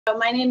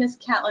my name is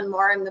Catlin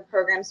Moore. I'm the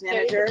programs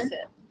manager.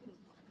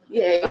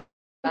 Yay.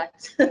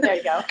 There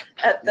you go.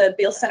 At the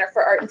Beal Center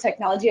for Art and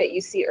Technology at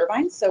UC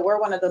Irvine. So we're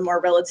one of the more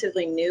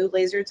relatively new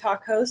Laser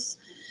Talk hosts.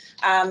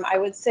 I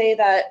would say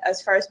that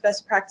as far as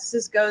best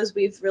practices goes,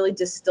 we've really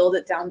distilled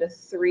it down to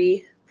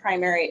 3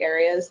 primary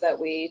areas that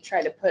we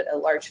try to put a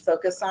large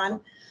focus on.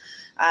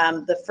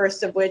 The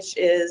first of which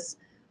is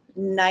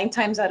 9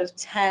 times out of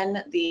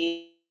 10,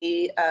 the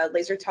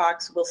Laser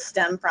Talks will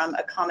stem from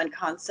a common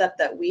concept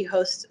that we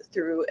host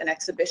through an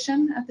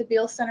exhibition at the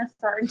Beal Center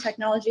for Art and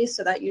Technology.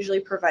 So that usually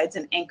provides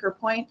an anchor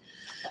point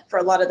for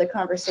a lot of the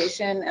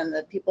conversation and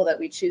the people that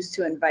we choose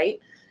to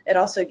invite. It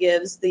also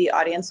gives the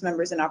audience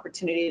members an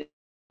opportunity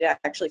to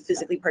actually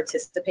physically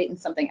participate in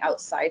something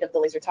outside of the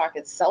Laser Talk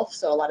itself.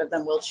 So a lot of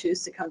them will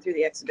choose to come through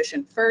the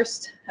exhibition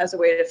first as a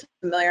way to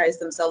familiarize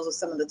themselves with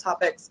some of the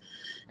topics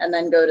and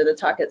then go to the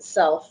talk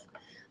itself.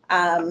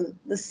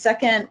 The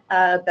second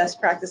best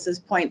practices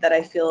point that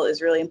I feel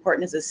is really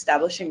important is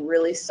establishing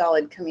really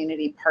solid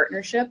community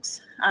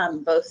partnerships,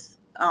 both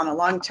on a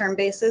long-term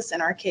basis.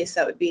 In our case,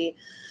 that would be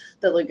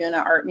the Laguna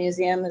Art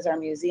Museum as our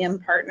museum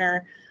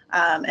partner,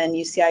 and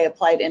UCI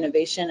Applied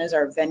Innovation as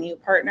our venue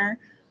partner.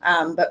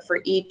 But for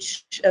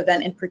each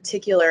event in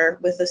particular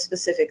with a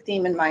specific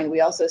theme in mind,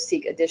 we also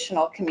seek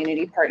additional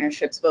community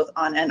partnerships both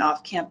on and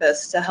off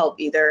campus to help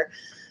either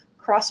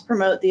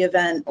cross-promote the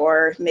event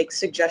or make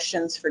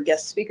suggestions for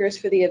guest speakers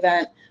for the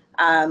event.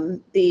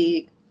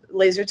 The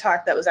Laser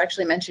Talk that was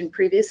actually mentioned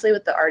previously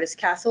with the artist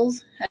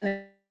castles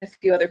and a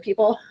few other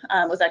people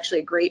was actually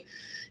a great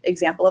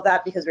example of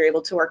that, because we were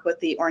able to work with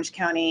the Orange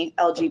County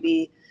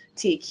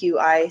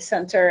LGBTQI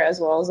Center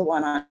as well as the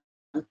one on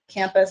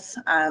campus,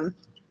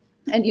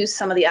 and use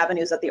some of the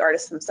avenues that the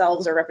artists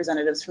themselves or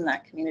representatives from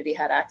that community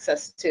had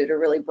access to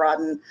really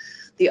broaden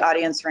the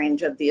audience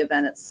range of the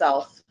event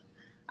itself.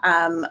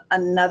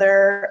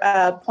 Another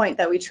point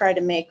that we try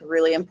to make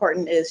really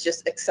important is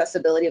just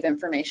accessibility of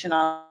information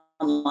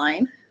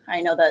online.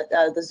 I know that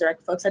the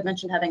Zurich folks had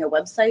mentioned having a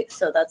website,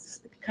 so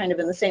that's kind of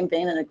in the same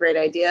vein and a great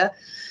idea.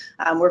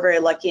 We're very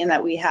lucky in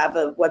that we have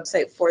a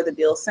website for the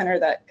Beal Center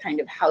that kind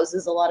of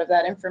houses a lot of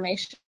that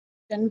information,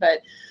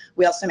 but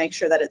we also make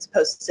sure that it's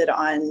posted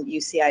on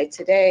UCI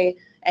Today,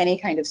 any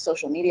kind of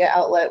social media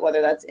outlet,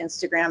 whether that's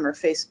Instagram or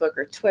Facebook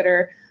or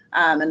Twitter.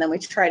 And then we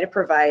try to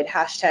provide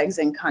hashtags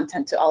and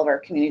content to all of our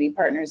community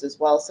partners as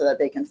well, so that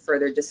they can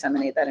further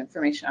disseminate that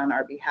information on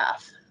our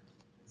behalf.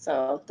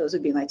 So those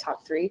would be my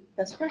top 3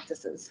 best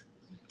practices.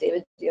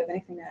 David, do you have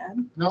anything to add?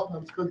 No,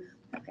 that's good.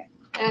 Okay.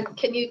 And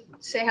can you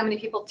say how many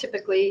people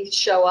typically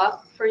show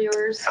up for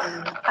yours?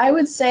 I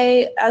would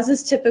say, as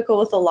is typical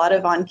with a lot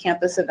of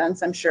on-campus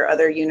events, I'm sure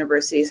other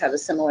universities have a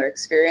similar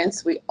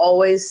experience. We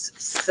always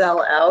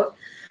sell out.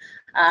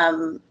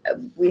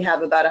 We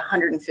have about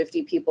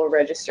 150 people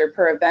register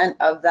per event.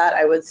 Of that,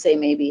 I would say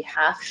maybe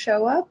half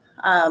show up.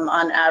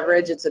 On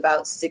average, it's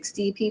about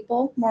 60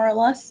 people, more or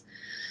less,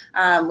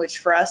 which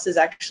for us is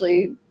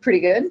actually pretty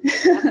good,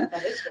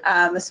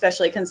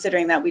 especially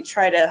considering that we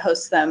try to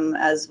host them,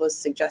 as was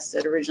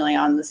suggested originally,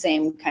 on the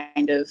same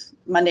kind of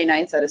Monday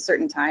nights at a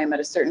certain time at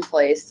a certain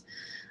place.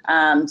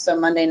 So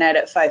Monday night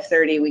at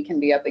 5:30, we can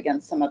be up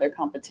against some other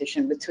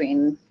competition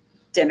between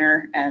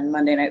dinner and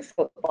Monday Night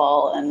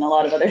Football and a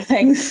lot of other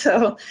things.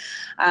 So,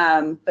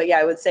 but yeah,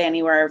 I would say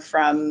anywhere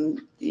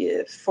from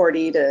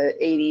 40 to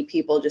 80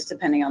 people, just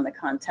depending on the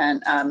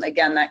content.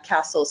 Again, that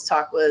Castles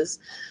talk was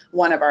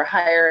one of our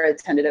higher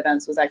attended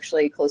events, was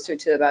actually closer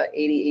to about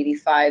 80,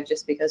 85,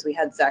 just because we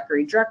had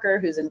Zachary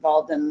Drucker, who's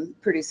involved in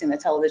producing the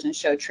television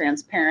show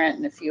Transparent,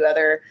 and a few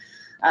other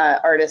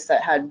artists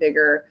that had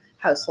bigger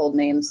household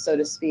names, so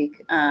to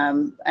speak.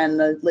 And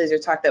the Laser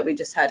Talk that we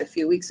just had a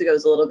few weeks ago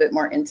is a little bit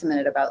more intimate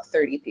at about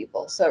 30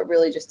 people. So it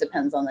really just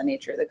depends on the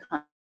nature of the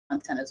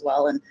content as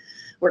well. And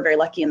we're very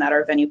lucky in that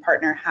our venue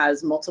partner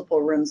has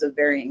multiple rooms of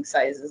varying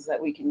sizes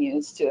that we can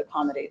use to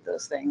accommodate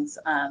those things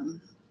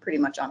pretty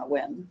much on a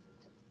whim.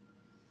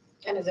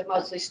 And is it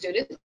mostly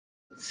students?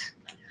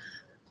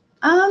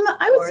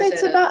 I would say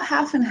it's about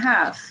half and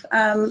half.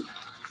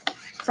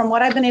 From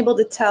what I've been able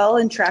to tell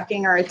in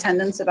tracking our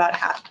attendance, about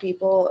half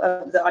people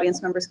of the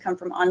audience members come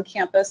from on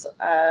campus,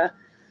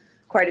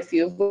 quite a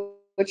few of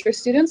which are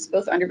students,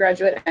 both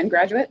undergraduate and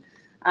graduate.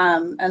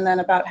 And then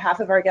about half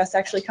of our guests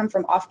actually come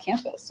from off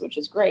campus, which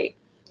is great,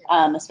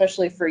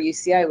 especially for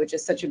UCI, which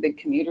is such a big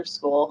commuter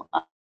school.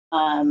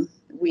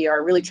 We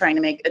are really trying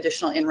to make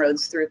additional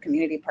inroads through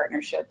community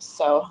partnerships.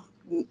 So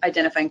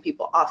identifying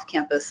people off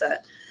campus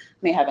that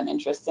may have an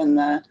interest in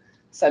the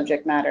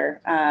subject matter.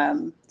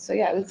 So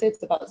yeah, I would say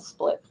it's about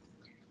split.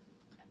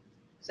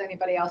 Does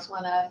anybody else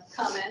want to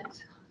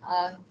comment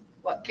on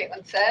what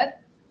Caitlin said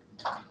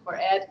or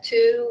add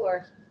to,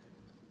 or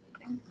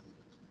anything?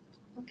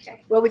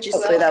 Okay. What would you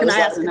say? Can I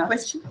ask a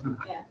question?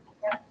 Yeah.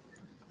 I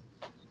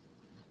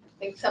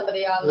think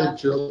somebody on I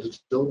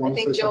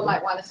think Jill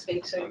might want to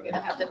speak, so you're going to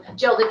have to.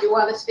 Jill, did you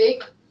want to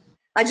speak?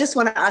 I just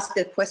want to ask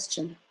a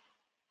question.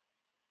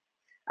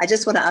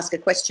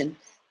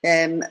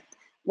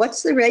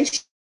 What's the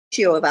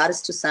ratio of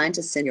artists to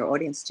scientists in your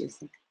audience, do you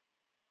think?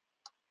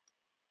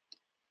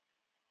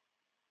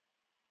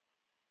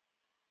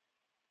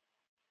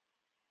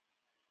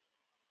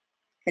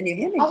 Can you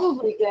hear me?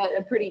 Probably get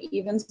a pretty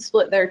even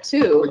split there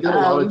too. We get a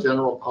lot of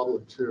general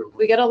public too.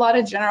 We get a lot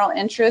of general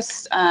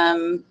interest.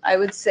 I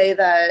would say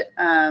that,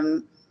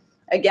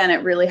 again,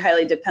 it really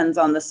highly depends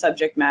on the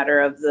subject matter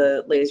of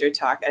the laser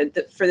talk.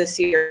 For this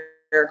year,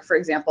 for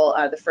example,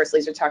 the first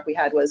laser talk we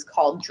had was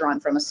called Drawn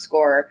from a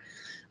Score,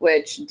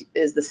 which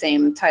is the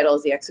same title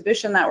as the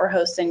exhibition that we're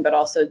hosting, but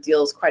also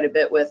deals quite a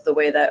bit with the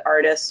way that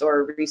artists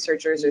or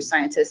researchers or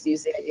scientists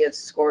use the idea of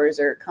scores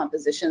or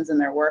compositions in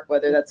their work,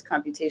 whether that's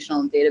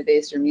computational and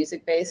data-based or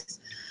music-based.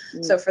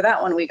 So for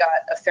that one, we got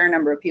a fair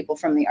number of people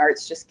from the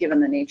arts, just given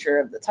the nature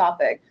of the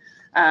topic.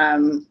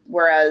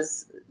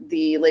 Whereas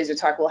the laser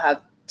talk will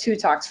have 2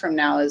 talks from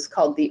now is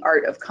called The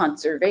Art of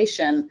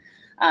Conservation.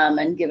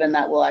 And given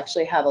that we'll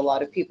actually have a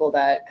lot of people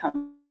that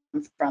come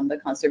from the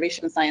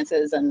conservation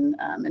sciences and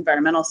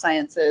environmental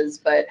sciences,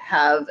 but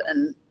have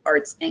an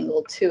arts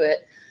angle to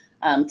it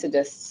to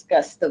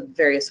discuss the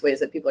various ways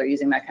that people are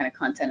using that kind of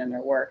content in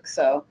their work.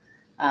 So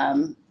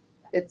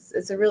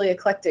it's a really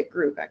eclectic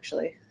group,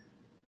 actually.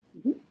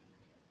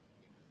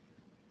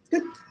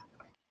 Good.